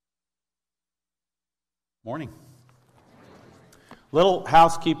Morning. Little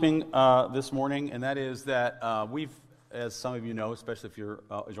housekeeping this morning, and that is that we've, as some of you know, especially if you're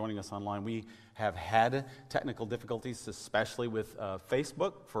joining us online, we have had technical difficulties, especially with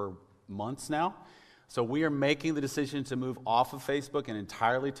Facebook for months now. So we are making the decision to move off of Facebook and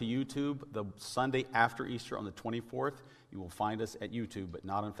entirely to YouTube the Sunday after Easter on the 24th. You will find us at YouTube, but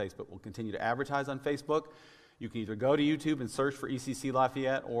not on Facebook. We'll continue to advertise on Facebook. You can either go to YouTube and search for ECC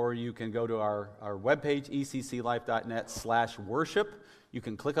Lafayette, or you can go to our webpage, ecclife.net/worship. You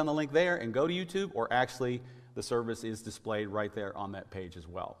can click on the link there and go to YouTube, or actually the service is displayed right there on that page as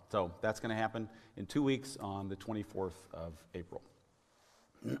well. So that's going to happen in 2 weeks on the 24th of April.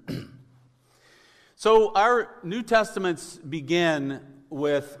 So our New Testaments begin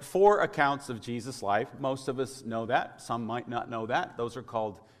with 4 accounts of Jesus' life. Most of us know that. Some might not know that. Those are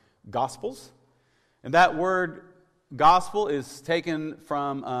called Gospels. And that word gospel is taken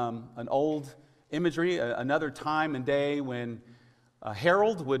from an old imagery, another time and day when a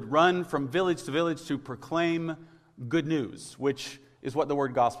herald would run from village to village to proclaim good news, which is what the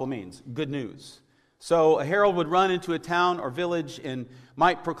word gospel means, good news. So a herald would run into a town or village and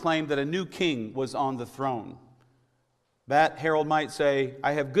might proclaim that a new king was on the throne. That herald might say,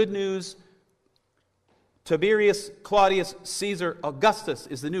 "I have good news. Tiberius Claudius Caesar Augustus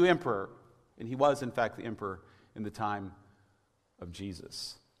is the new emperor." And he was, in fact, the emperor in the time of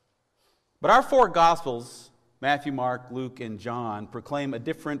Jesus. But our 4 Gospels, Matthew, Mark, Luke, and John, proclaim a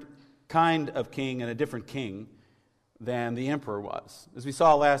different kind of king and a different king than the emperor was. As we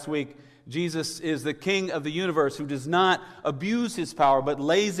saw last week, Jesus is the king of the universe who does not abuse his power, but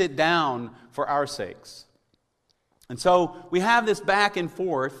lays it down for our sakes. And so we have this back and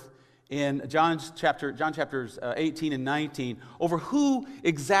forth in John chapters 18 and 19, over who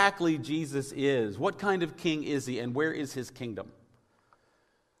exactly Jesus is. What kind of king is he, and where is his kingdom?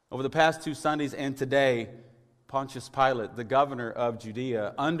 Over the past 2 Sundays and today, Pontius Pilate, the governor of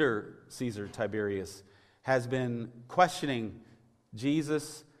Judea under Caesar Tiberius, has been questioning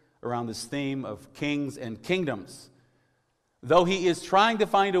Jesus around this theme of kings and kingdoms. Though he is trying to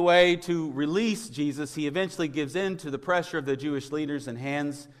find a way to release Jesus, he eventually gives in to the pressure of the Jewish leaders and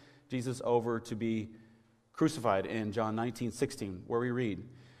hands Jesus over to be crucified in John 19:16, where we read,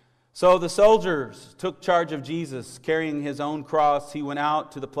 "So the soldiers took charge of Jesus, carrying his own cross. He went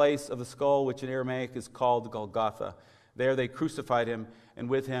out to the place of the skull, which in Aramaic is called Golgotha. There they crucified him, and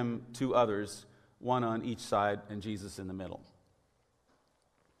with him 2 others, one on each side, and Jesus in the middle."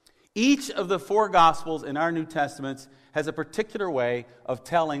 Each of the 4 Gospels in our New Testaments has a particular way of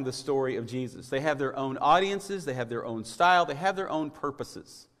telling the story of Jesus. They have their own audiences, they have their own style, they have their own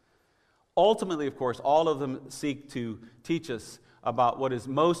purposes. Ultimately, of course, all of them seek to teach us about what is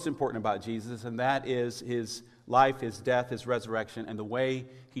most important about Jesus, and that is his life, his death, his resurrection, and the way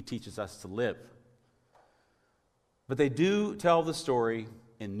he teaches us to live. But they do tell the story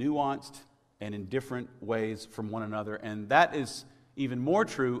in nuanced and in different ways from one another, and that is even more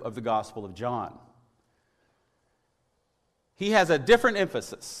true of the Gospel of John. He has a different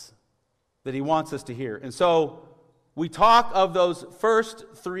emphasis that he wants us to hear. And so we talk of those first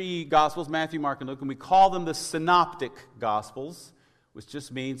 3 Gospels, Matthew, Mark, and Luke, and we call them the Synoptic Gospels, which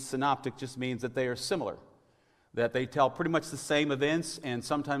just means, synoptic just means that they are similar, that they tell pretty much the same events, and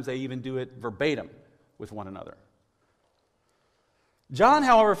sometimes they even do it verbatim with one another. John,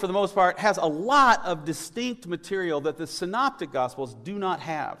 however, for the most part, has a lot of distinct material that the Synoptic Gospels do not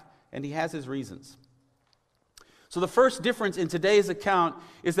have, and he has his reasons. So the first difference in today's account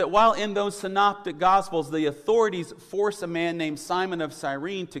is that while in those Synoptic Gospels the authorities force a man named Simon of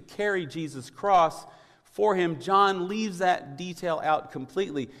Cyrene to carry Jesus' cross for him, John leaves that detail out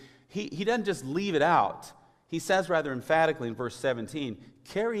completely. He doesn't just leave it out. He says rather emphatically in verse 17,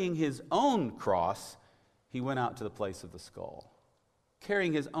 carrying his own cross, he went out to the place of the skull.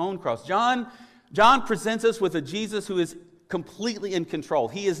 Carrying his own cross. John presents us with a Jesus who is completely in control.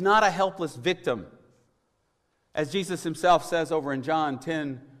 He is not a helpless victim. As Jesus himself says over in John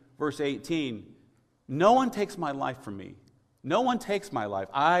 10, verse 18, "No one takes my life from me. No one takes my life.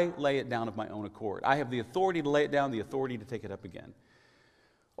 I lay it down of my own accord. I have the authority to lay it down, the authority to take it up again."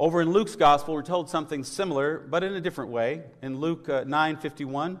 Over in Luke's Gospel, we're told something similar, but in a different way. In Luke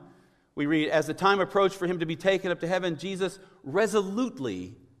 9:51, we read, "As the time approached for him to be taken up to heaven, Jesus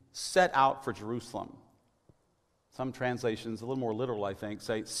resolutely set out for Jerusalem." Some translations, a little more literal, I think,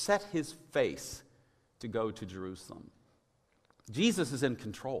 say, "set his face to go to Jerusalem." Jesus is in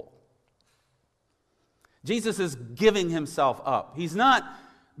control. Jesus is giving himself up. He's not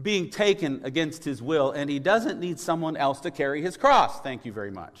being taken against his will, and he doesn't need someone else to carry his cross. Thank you very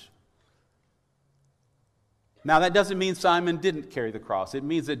much. Now, that doesn't mean Simon didn't carry the cross. It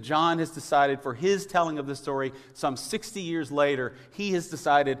means that John has decided for his telling of the story some 60 years later, he has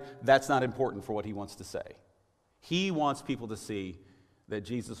decided that's not important for what he wants to say. He wants people to see that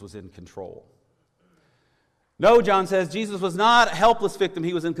Jesus was in control. No, John says, Jesus was not a helpless victim.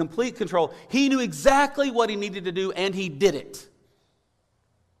 He was in complete control. He knew exactly what he needed to do, and he did it.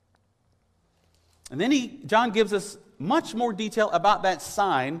 And then John gives us much more detail about that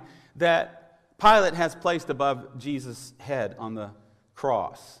sign that Pilate has placed above Jesus' head on the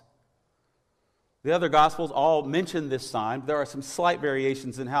cross. The other Gospels all mention this sign. There are some slight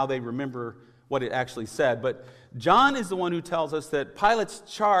variations in how they remember what it actually said. But John is the one who tells us that Pilate's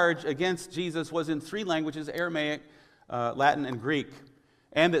charge against Jesus was in 3 languages, Aramaic, Latin, and Greek,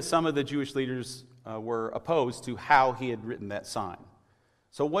 and that some of the Jewish leaders were opposed to how he had written that sign.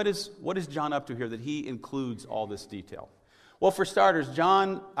 So what is John up to here that he includes all this detail? Well, for starters,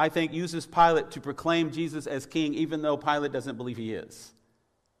 John, I think, uses Pilate to proclaim Jesus as king, even though Pilate doesn't believe he is.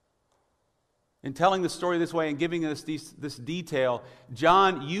 In telling the story this way and giving us this detail,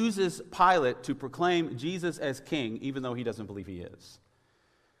 John uses Pilate to proclaim Jesus as king, even though he doesn't believe he is.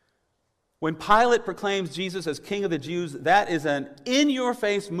 When Pilate proclaims Jesus as king of the Jews, that is an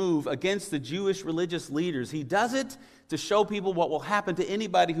in-your-face move against the Jewish religious leaders. He does it to show people what will happen to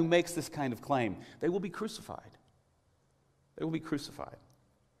anybody who makes this kind of claim. They will be crucified. They will be crucified.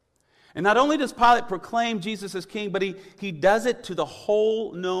 And not only does Pilate proclaim Jesus as king, but he does it to the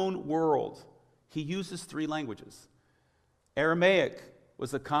whole known world. He uses 3 languages. Aramaic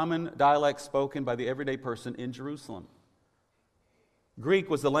was the common dialect spoken by the everyday person in Jerusalem. Greek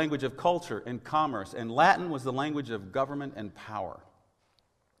was the language of culture and commerce, and Latin was the language of government and power.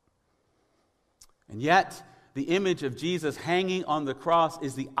 And yet, the image of Jesus hanging on the cross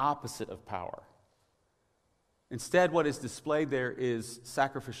is the opposite of power. Instead, what is displayed there is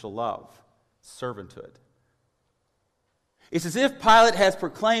sacrificial love, servanthood. It's as if Pilate has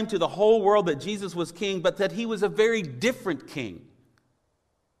proclaimed to the whole world that Jesus was king, but that he was a very different king.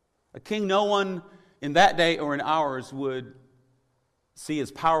 A king no one in that day or in ours would see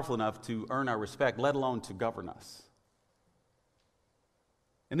as powerful enough to earn our respect, let alone to govern us.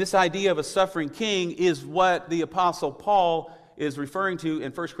 And this idea of a suffering king is what the Apostle Paul is referring to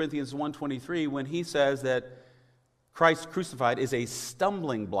in 1 Corinthians 1:23 when he says that Christ crucified is a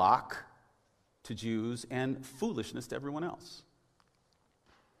stumbling block to Jews and foolishness to everyone else.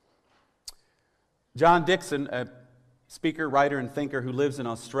 John Dickson, a speaker, writer, and thinker who lives in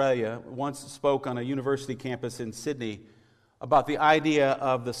Australia, once spoke on a university campus in Sydney about the idea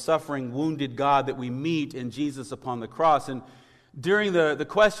of the suffering, wounded God that we meet in Jesus upon the cross. And during the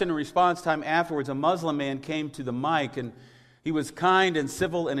question and response time afterwards, a Muslim man came to the mic, and he was kind and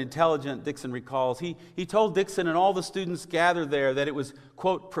civil and intelligent, Dickson recalls. He told Dickson and all the students gathered there that it was,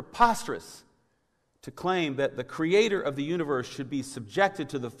 quote, preposterous to claim that the creator of the universe should be subjected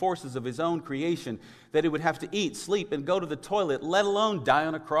to the forces of his own creation, that it would have to eat, sleep, and go to the toilet, let alone die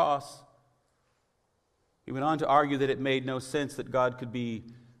on a cross. He went on to argue that it made no sense that God could be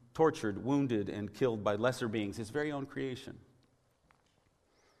tortured, wounded, and killed by lesser beings, his very own creation.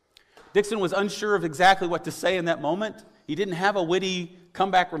 Dickson was unsure of exactly what to say in that moment. He didn't have a witty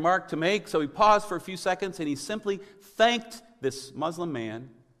comeback remark to make, so he paused for a few seconds and he simply thanked this Muslim man.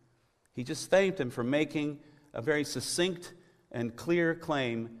 He just thanked him for making a very succinct and clear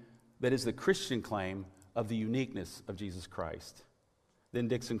claim that is the Christian claim of the uniqueness of Jesus Christ. Then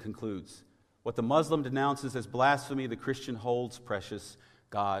Dickson concludes, what the Muslim denounces as blasphemy, the Christian holds precious.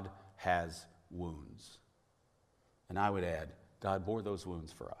 God has wounds. And I would add, God bore those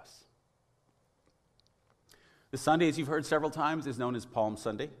wounds for us. This Sunday, as you've heard several times, is known as Palm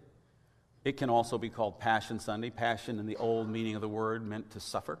Sunday. It can also be called Passion Sunday. Passion, in the old meaning of the word, meant to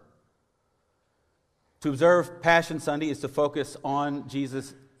suffer. To observe Passion Sunday is to focus on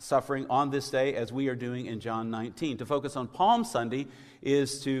Jesus' suffering on this day, as we are doing in John 19. To focus on Palm Sunday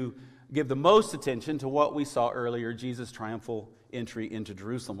is to give the most attention to what we saw earlier, Jesus' triumphal entry into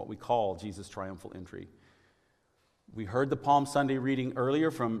Jerusalem, what we call Jesus' triumphal entry. We heard the Palm Sunday reading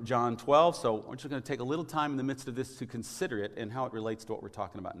earlier from John 12, so we're just going to take a little time in the midst of this to consider it and how it relates to what we're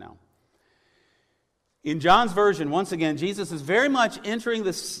talking about now. In John's version, once again, Jesus is very much entering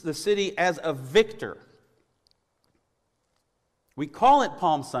the city as a victor. We call it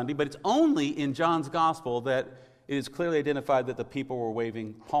Palm Sunday, but it's only in John's gospel that it is clearly identified that the people were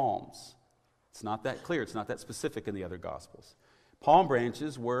waving palms. It's not that clear. It's not that specific in the other gospels. Palm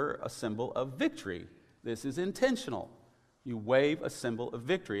branches were a symbol of victory. This is intentional. You wave a symbol of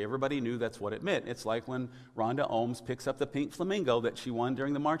victory. Everybody knew that's what it meant. It's like when Rhonda Ohms picks up the pink flamingo that she won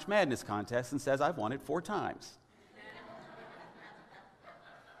during the March Madness contest and says, I've won it 4 times.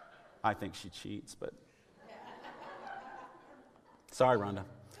 I think she cheats, but Sorry, Rhonda.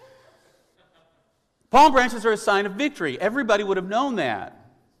 Palm branches are a sign of victory. Everybody would have known that.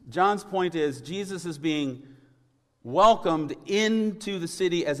 John's point is Jesus is being welcomed into the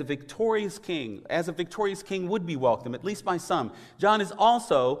city as a victorious king would be welcomed, at least by some. John is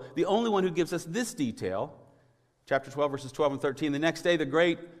also the only one who gives us this detail. Chapter 12, verses 12 and 13. The next day, the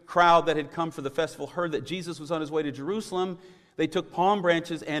great crowd that had come for the festival heard that Jesus was on his way to Jerusalem. They took palm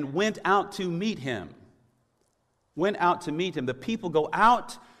branches and went out to meet him. Went out to meet him. The people go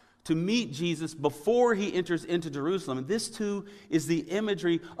out to meet Jesus before he enters into Jerusalem. And this, too, is the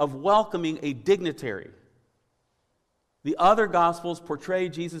imagery of welcoming a dignitary. The other Gospels portray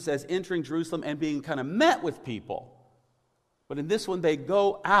Jesus as entering Jerusalem and being kind of met with people. But in this one, they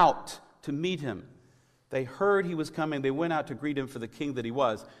go out to meet him. They heard he was coming. They went out to greet him for the king that he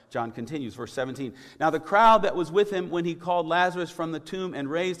was. John continues, verse 17. Now the crowd that was with him when he called Lazarus from the tomb and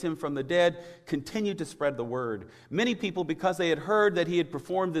raised him from the dead continued to spread the word. Many people, because they had heard that he had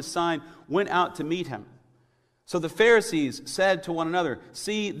performed this sign, went out to meet him. So the Pharisees said to one another,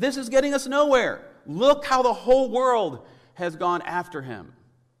 "See, this is getting us nowhere. Look how the whole world has gone after him."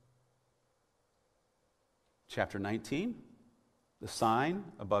 Chapter 19, the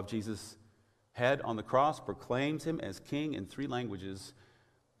sign above Jesus' head on the cross proclaims him as king in 3 languages,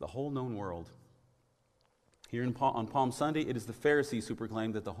 the whole known world. Here on Palm Sunday, it is the Pharisees who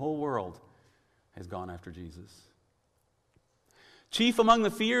proclaim that the whole world has gone after Jesus. Chief among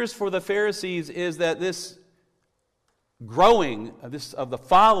the fears for the Pharisees is that this growing of the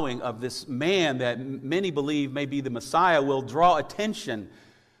following of this man that many believe may be the Messiah will draw attention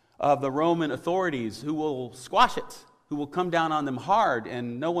of the Roman authorities, who will squash it, who will come down on them hard,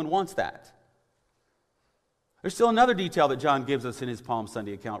 and no one wants that. There's still another detail that John gives us in his Palm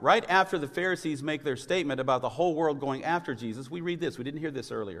Sunday account. Right after the Pharisees make their statement about the whole world going after Jesus, we read this. We didn't hear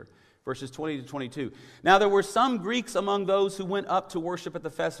this earlier. Verses 20 to 22. Now there were some Greeks among those who went up to worship at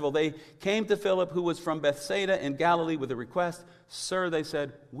the festival. They came to Philip, who was from Bethsaida in Galilee, with a request. "Sir," they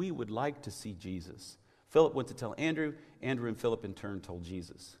said, "we would like to see Jesus." Philip went to tell Andrew. Andrew and Philip in turn told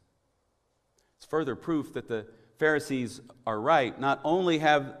Jesus. It's further proof that the Pharisees are right. Not only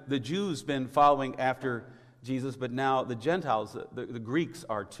have the Jews been following after Jesus, but now the Gentiles, the Greeks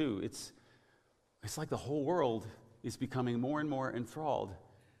are too. It's like the whole world is becoming more and more enthralled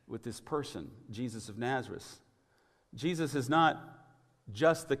with this person, Jesus of Nazareth. Jesus is not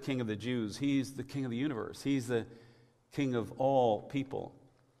just the King of the Jews. He's the King of the universe. He's the King of all people.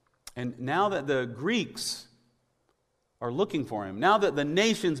 And now that the Greeks are looking for him, now that the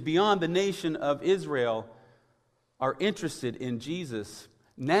nations beyond the nation of Israel are interested in Jesus,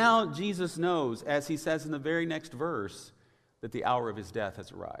 now Jesus knows, as he says in the very next verse, that the hour of his death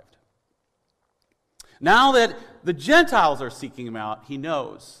has arrived. Now that the Gentiles are seeking him out, he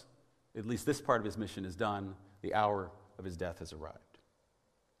knows, at least this part of his mission is done, the hour of his death has arrived.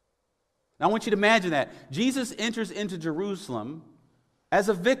 Now I want you to imagine that. Jesus enters into Jerusalem as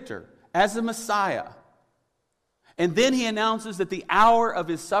a victor, as a Messiah. And then he announces that the hour of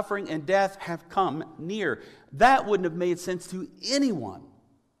his suffering and death have come near. That wouldn't have made sense to anyone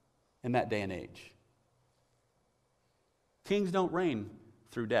in that day and age. Kings don't reign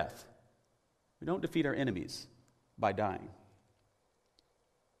through death. We don't defeat our enemies by dying.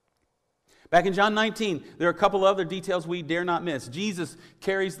 Back in John 19, there are a couple other details we dare not miss. Jesus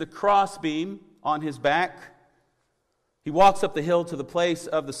carries the crossbeam on his back. He walks up the hill to the place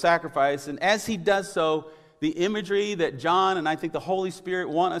of the sacrifice, and as he does so, the imagery that John and I think the Holy Spirit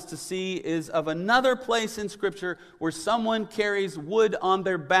want us to see is of another place in Scripture where someone carries wood on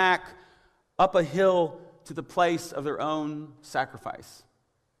their back up a hill to the place of their own sacrifice.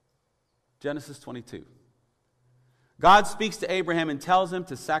 Genesis 22. God speaks to Abraham and tells him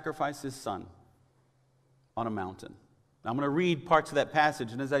to sacrifice his son on a mountain. Now, I'm going to read parts of that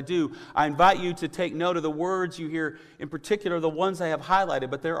passage, and as I do, I invite you to take note of the words you hear, in particular the ones I have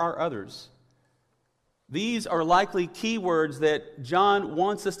highlighted, but there are others. These are likely key words that John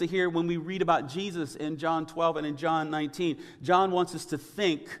wants us to hear when we read about Jesus in John 12 and in John 19. John wants us to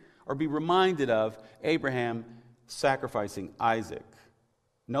think or be reminded of Abraham sacrificing Isaac.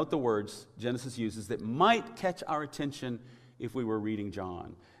 Note the words Genesis uses that might catch our attention if we were reading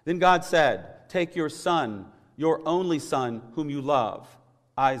John. Then God said, "Take your son, your only son, whom you love,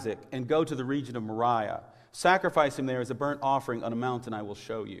 Isaac, and go to the region of Moriah. Sacrifice him there as a burnt offering on a mountain I will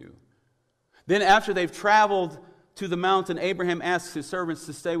show you." Then after they've traveled to the mountain, Abraham asks his servants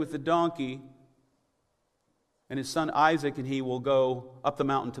to stay with the donkey, and his son Isaac and he will go up the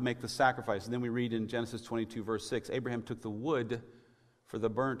mountain to make the sacrifice. And then we read in Genesis 22, verse 6, Abraham took the wood for the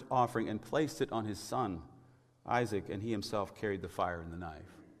burnt offering and placed it on his son Isaac, and he himself carried the fire and the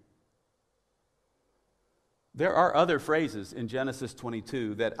knife. There are other phrases in Genesis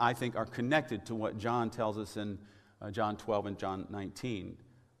 22 that I think are connected to what John tells us in John 12 and John 19.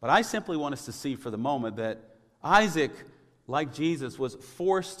 But I simply want us to see for the moment that Isaac, like Jesus, was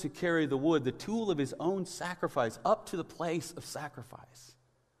forced to carry the wood, the tool of his own sacrifice, up to the place of sacrifice.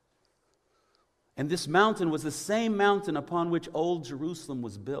 And this mountain was the same mountain upon which old Jerusalem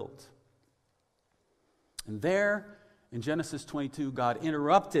was built. And there, in Genesis 22, God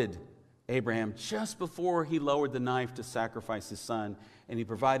interrupted Abraham just before he lowered the knife to sacrifice his son, and he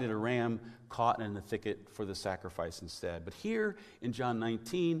provided a ram caught in the thicket for the sacrifice instead. But here in John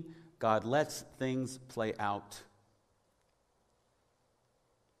 19, God lets things play out.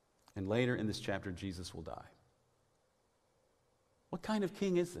 And later in this chapter, Jesus will die. What kind of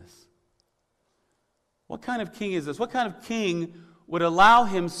king is this? What kind of king is this? What kind of king would allow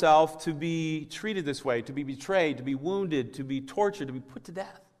himself to be treated this way, to be betrayed, to be wounded, to be tortured, to be put to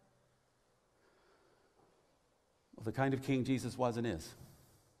death? Well, the kind of king Jesus was and is.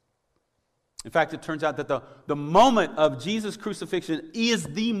 In fact, it turns out that the moment of Jesus' crucifixion is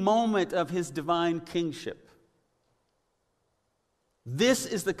the moment of his divine kingship. This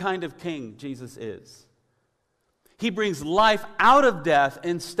is the kind of king Jesus is. He brings life out of death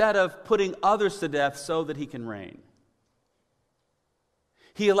instead of putting others to death so that he can reign.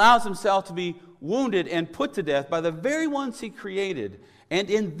 He allows himself to be wounded and put to death by the very ones he created. And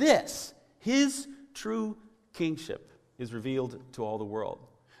in this, his true kingship is revealed to all the world.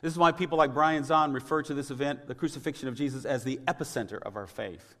 This is why people like Brian Zahn refer to this event, the crucifixion of Jesus, as the epicenter of our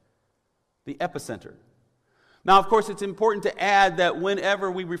faith. The epicenter. Now, of course, it's important to add that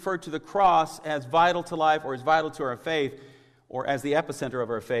whenever we refer to the cross as vital to life or as vital to our faith or as the epicenter of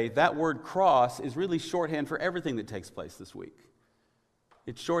our faith, that word cross is really shorthand for everything that takes place this week.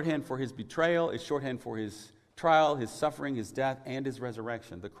 It's shorthand for his betrayal, it's shorthand for his trial, his suffering, his death, and his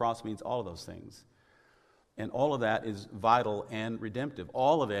resurrection. The cross means all of those things. And all of that is vital and redemptive.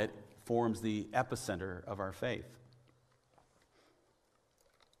 All of it forms the epicenter of our faith.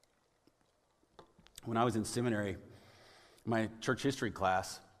 When I was in seminary, my church history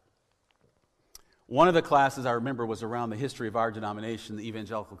class, one of the classes I remember was around the history of our denomination, the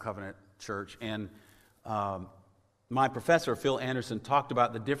Evangelical Covenant Church. And my professor, Phil Anderson, talked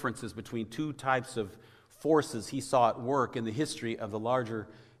about the differences between two types of forces he saw at work in the history of the larger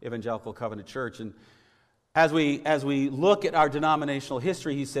Evangelical Covenant Church. And as we look at our denominational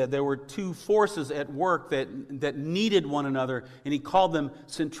history, he said there were two forces at work that needed one another, and he called them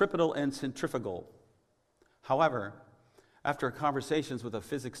centripetal and centrifugal. However, after conversations with a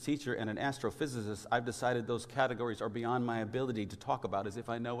physics teacher and an astrophysicist, I've decided those categories are beyond my ability to talk about as if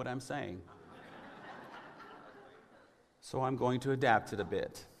I know what I'm saying. So I'm going to adapt it a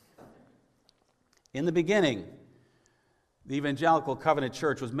bit. In the beginning, the Evangelical Covenant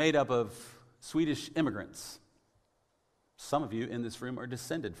Church was made up of Swedish immigrants. Some of you in this room are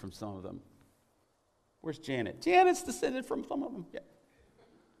descended from some of them. Where's Janet? Janet's descended from some of them. Yeah.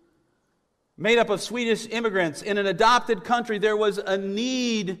 Made up of Swedish immigrants. In an adopted country, there was a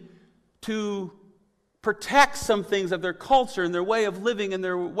need to protect some things of their culture and their way of living and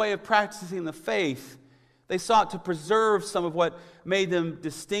their way of practicing the faith. They sought to preserve some of what made them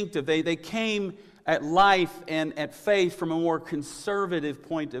distinctive. They came at life and at faith from a more conservative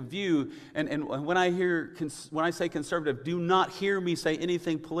point of view. And when I say conservative, do not hear me say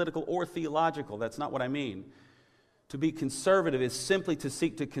anything political or theological. That's not what I mean. To be conservative is simply to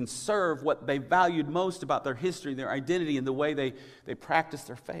seek to conserve what they valued most about their history, their identity, and the way they practiced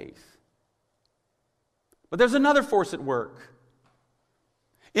their faith. But there's another force at work.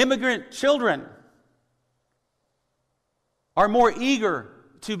 Immigrant children are more eager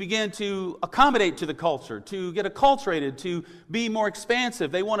to begin to accommodate to the culture, to get acculturated, to be more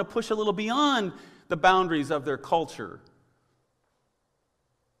expansive. They want to push a little beyond the boundaries of their culture.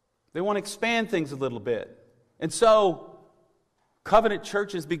 They want to expand things a little bit. And so, covenant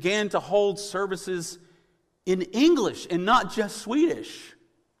churches began to hold services in English and not just Swedish.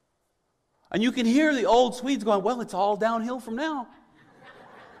 And you can hear the old Swedes going, well, it's all downhill from now.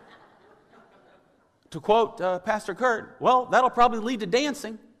 To quote Pastor Kurt, well, that'll probably lead to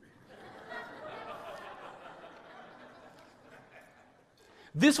dancing.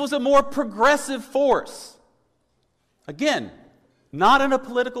 This was a more progressive force. Again, not in a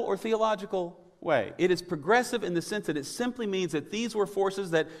political or theological way. It is progressive in the sense that it simply means that these were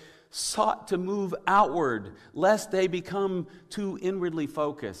forces that sought to move outward, lest they become too inwardly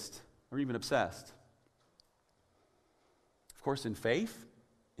focused or even obsessed. Of course, in faith,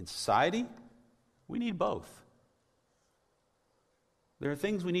 in society, we need both. There are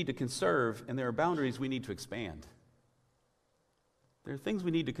things we need to conserve, and there are boundaries we need to expand. There are things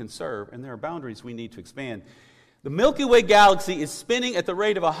we need to conserve, and there are boundaries we need to expand. The Milky Way galaxy is spinning at the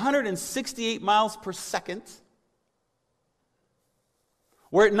rate of 168 miles per second.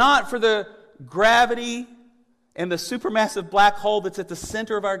 Were it not for the gravity and the supermassive black hole that's at the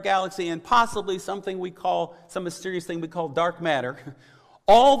center of our galaxy, and possibly some mysterious thing we call dark matter,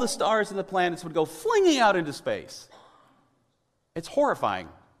 all the stars and the planets would go flinging out into space. It's horrifying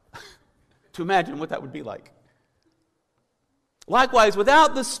to imagine what that would be like. Likewise,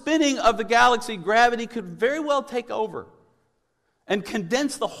 without the spinning of the galaxy, gravity could very well take over and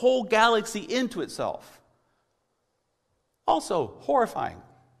condense the whole galaxy into itself. Also horrifying.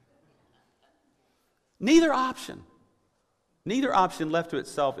 Neither option left to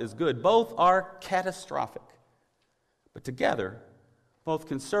itself is good. Both are catastrophic. But together, both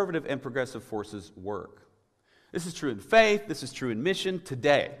conservative and progressive forces work. This is true in faith, this is true in mission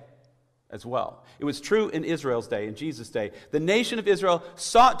today as well. It was true in Israel's day, in Jesus' day. The nation of Israel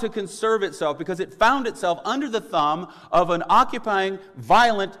sought to conserve itself because it found itself under the thumb of an occupying,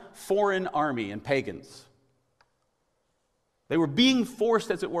 violent foreign army and pagans. They were being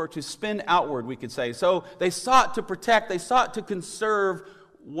forced, as it were, to spin outward, we could say. So they sought to protect, they sought to conserve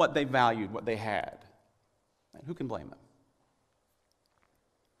what they valued, what they had. And who can blame them?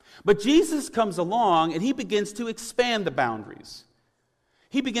 But Jesus comes along and he begins to expand the boundaries.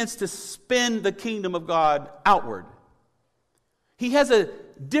 He begins to spin the kingdom of God outward. He has a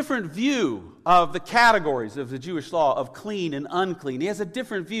different view of the categories of the Jewish law of clean and unclean. He has a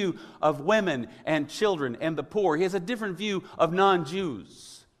different view of women and children and the poor. He has a different view of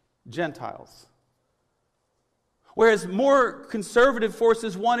non-Jews, Gentiles. Whereas more conservative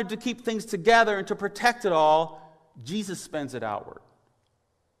forces wanted to keep things together and to protect it all, Jesus spins it outward.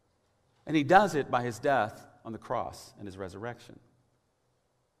 And he does it by his death on the cross and his resurrection.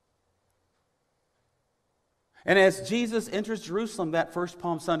 And as Jesus enters Jerusalem that first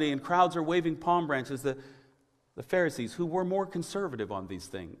Palm Sunday and crowds are waving palm branches, the Pharisees, who were more conservative on these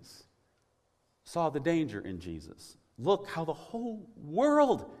things, saw the danger in Jesus. Look how the whole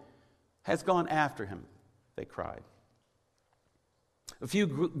world has gone after him, they cried. A few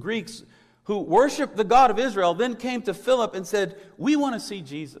Greeks who worshiped the God of Israel then came to Philip and said, "We want to see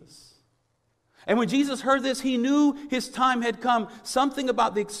Jesus." And when Jesus heard this, he knew his time had come. Something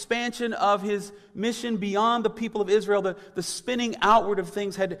about the expansion of his mission beyond the people of Israel, the spinning outward of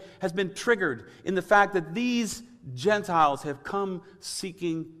things has been triggered in the fact that these Gentiles have come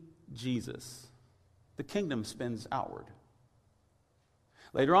seeking Jesus. The kingdom spins outward.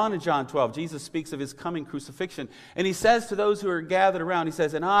 Later on in John 12, Jesus speaks of his coming crucifixion. And he says to those who are gathered around, he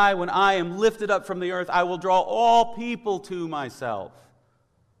says, "And I, when I am lifted up from the earth, I will draw all people to myself."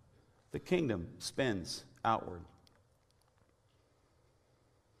 The kingdom spins outward.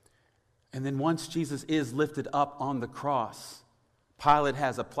 And then once Jesus is lifted up on the cross, Pilate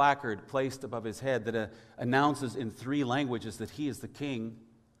has a placard placed above his head that announces in 3 languages that he is the king.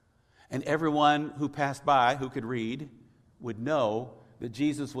 And everyone who passed by, who could read, would know that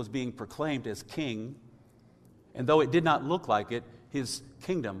Jesus was being proclaimed as king. And though it did not look like it, his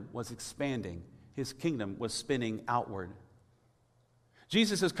kingdom was expanding. His kingdom was spinning outward.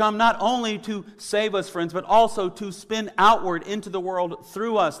 Jesus has come not only to save us, friends, but also to spin outward into the world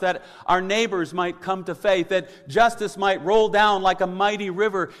through us, that our neighbors might come to faith, that justice might roll down like a mighty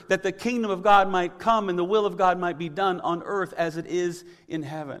river, that the kingdom of God might come and the will of God might be done on earth as it is in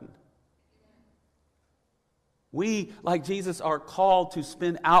heaven. We, like Jesus, are called to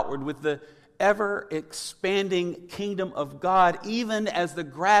spin outward with the ever-expanding kingdom of God, even as the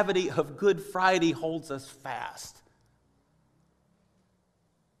gravity of Good Friday holds us fast.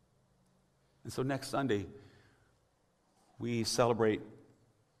 And so next Sunday, we celebrate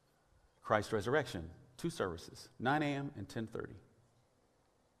Christ's resurrection. 2 services, 9 a.m. and 10:30.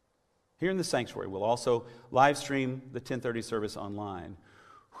 Here in the sanctuary, we'll also live stream the 10:30 service online.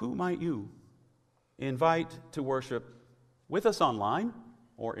 Who might you invite to worship with us online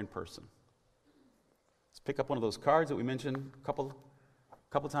or in person? Let's pick up one of those cards that we mentioned a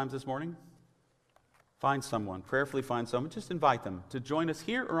couple times this morning. Find someone, prayerfully find someone. Just invite them to join us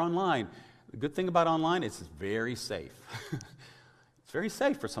here or online. The good thing about online is it's very safe. It's very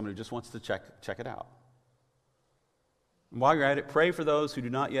safe for someone who just wants to check it out. And while you're at it, pray for those who do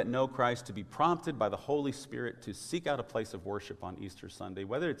not yet know Christ to be prompted by the Holy Spirit to seek out a place of worship on Easter Sunday,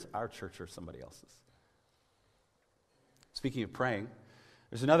 whether it's our church or somebody else's. Speaking of praying,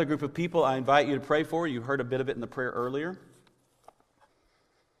 there's another group of people I invite you to pray for. You heard a bit of it in the prayer earlier.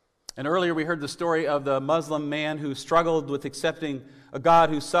 And earlier we heard the story of the Muslim man who struggled with accepting a God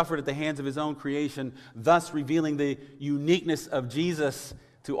who suffered at the hands of his own creation, thus revealing the uniqueness of Jesus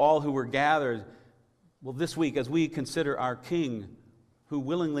to all who were gathered. Well, this week, as we consider our King, who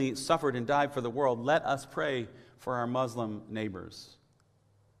willingly suffered and died for the world, let us pray for our Muslim neighbors.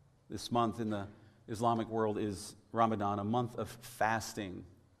 This month in the Islamic world is Ramadan, a month of fasting.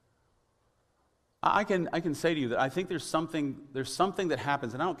 I can say to you that I think there's something that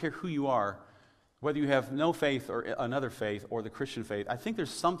happens, and I don't care who you are, whether you have no faith or another faith or the Christian faith. I think there's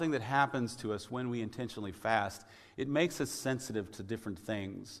something that happens to us when we intentionally fast. It makes us sensitive to different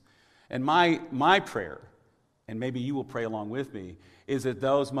things. And my prayer, and maybe you will pray along with me, is that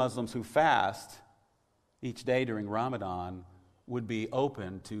those Muslims who fast each day during Ramadan would be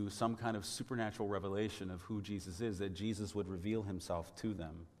open to some kind of supernatural revelation of who Jesus is, that Jesus would reveal himself to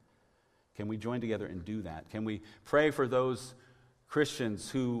them. Can we join together and do that? Can we pray for those Christians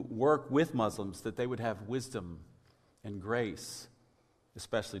who work with Muslims that they would have wisdom and grace,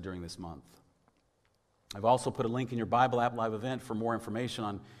 especially during this month? I've also put a link in your Bible app live event for more information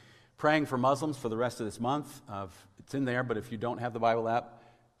on praying for Muslims for the rest of this month. It's in there, but if you don't have the Bible app,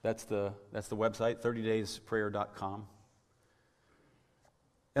 that's the website, 30daysprayer.com.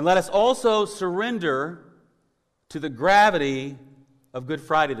 And let us also surrender to the gravity of Good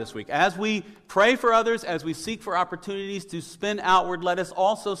Friday this week. As we pray for others, as we seek for opportunities to spin outward, let us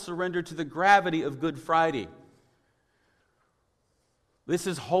also surrender to the gravity of Good Friday. This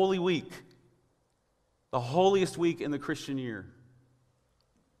is Holy Week, the holiest week in the Christian year.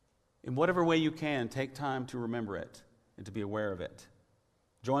 In whatever way you can, take time to remember it and to be aware of it.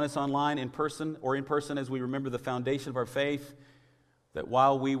 Join us online, in person, as we remember the foundation of our faith, that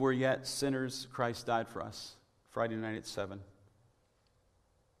while we were yet sinners, Christ died for us. Friday night at 7.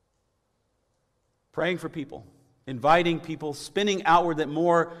 Praying for people, inviting people, spinning outward that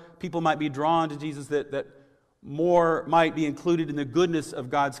more people might be drawn to Jesus, that more might be included in the goodness of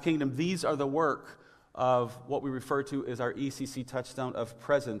God's kingdom. These are the work of what we refer to as our ECC touchstone of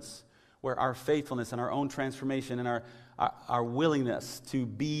presence, where our faithfulness and our own transformation and our willingness to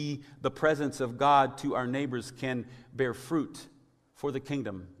be the presence of God to our neighbors can bear fruit for the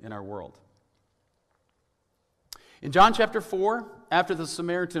kingdom in our world. In John chapter 4, after the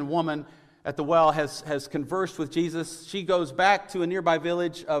Samaritan woman at the well has conversed with Jesus, she goes back to a nearby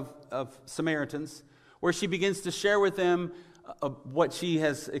village of Samaritans, where she begins to share with them what she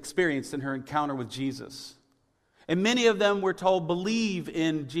has experienced in her encounter with Jesus. And many of them, we're told, believe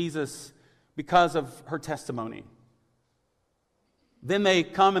in Jesus because of her testimony. Then they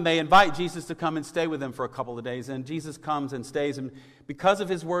come and they invite Jesus to come and stay with them for a couple of days. And Jesus comes and stays. And because of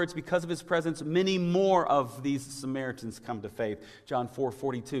his words, because of his presence, many more of these Samaritans come to faith. John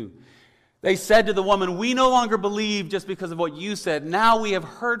 4:42. They said to the woman, "We no longer believe just because of what you said. Now we have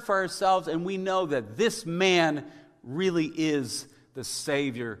heard for ourselves, and we know that this man really is the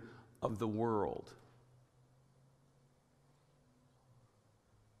Savior of the world."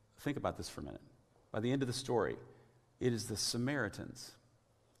 Think about this for a minute. By the end of the story, it is the Samaritans,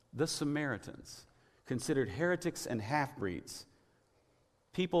 considered heretics and half-breeds,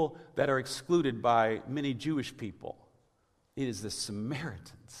 people that are excluded by many Jewish people. It is the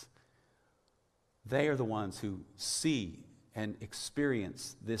Samaritans. They are the ones who see and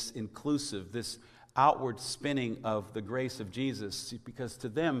experience this inclusive, this outward spinning of the grace of Jesus, because to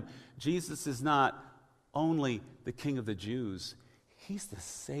them, Jesus is not only the King of the Jews, he's the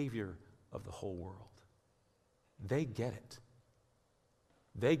Savior of the whole world. They get it.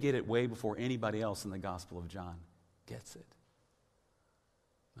 They get it way before anybody else in the Gospel of John gets it.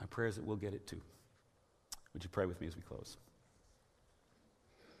 My prayer is that we'll get it too. Would you pray with me as we close?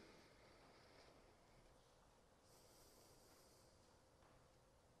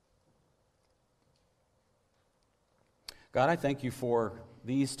 God, I thank you for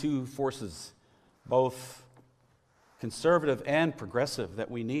these two forces, both conservative and progressive,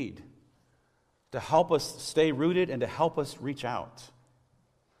 that we need to help us stay rooted and to help us reach out.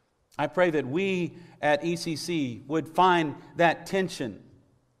 I pray that we at ECC would find that tension,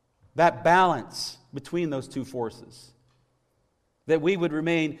 that balance between those two forces, that we would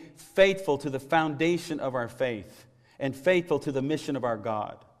remain faithful to the foundation of our faith and faithful to the mission of our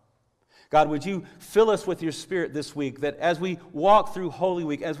God. God, would you fill us with your Spirit this week, that as we walk through Holy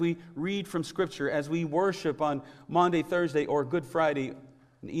Week, as we read from Scripture, as we worship on Maundy, Thursday, or Good Friday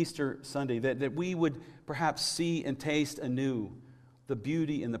and Easter Sunday, that we would perhaps see and taste anew the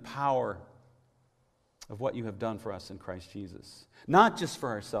beauty and the power of what you have done for us in Christ Jesus. Not just for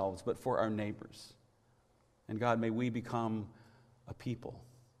ourselves, but for our neighbors. And God, may we become a people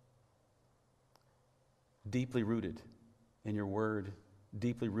deeply rooted in your word,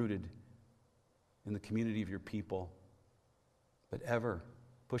 deeply rooted in the community of your people, but ever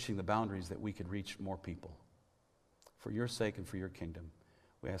pushing the boundaries that we could reach more people. For your sake and for your kingdom,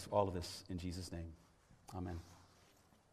 we ask all of this in Jesus' name. Amen.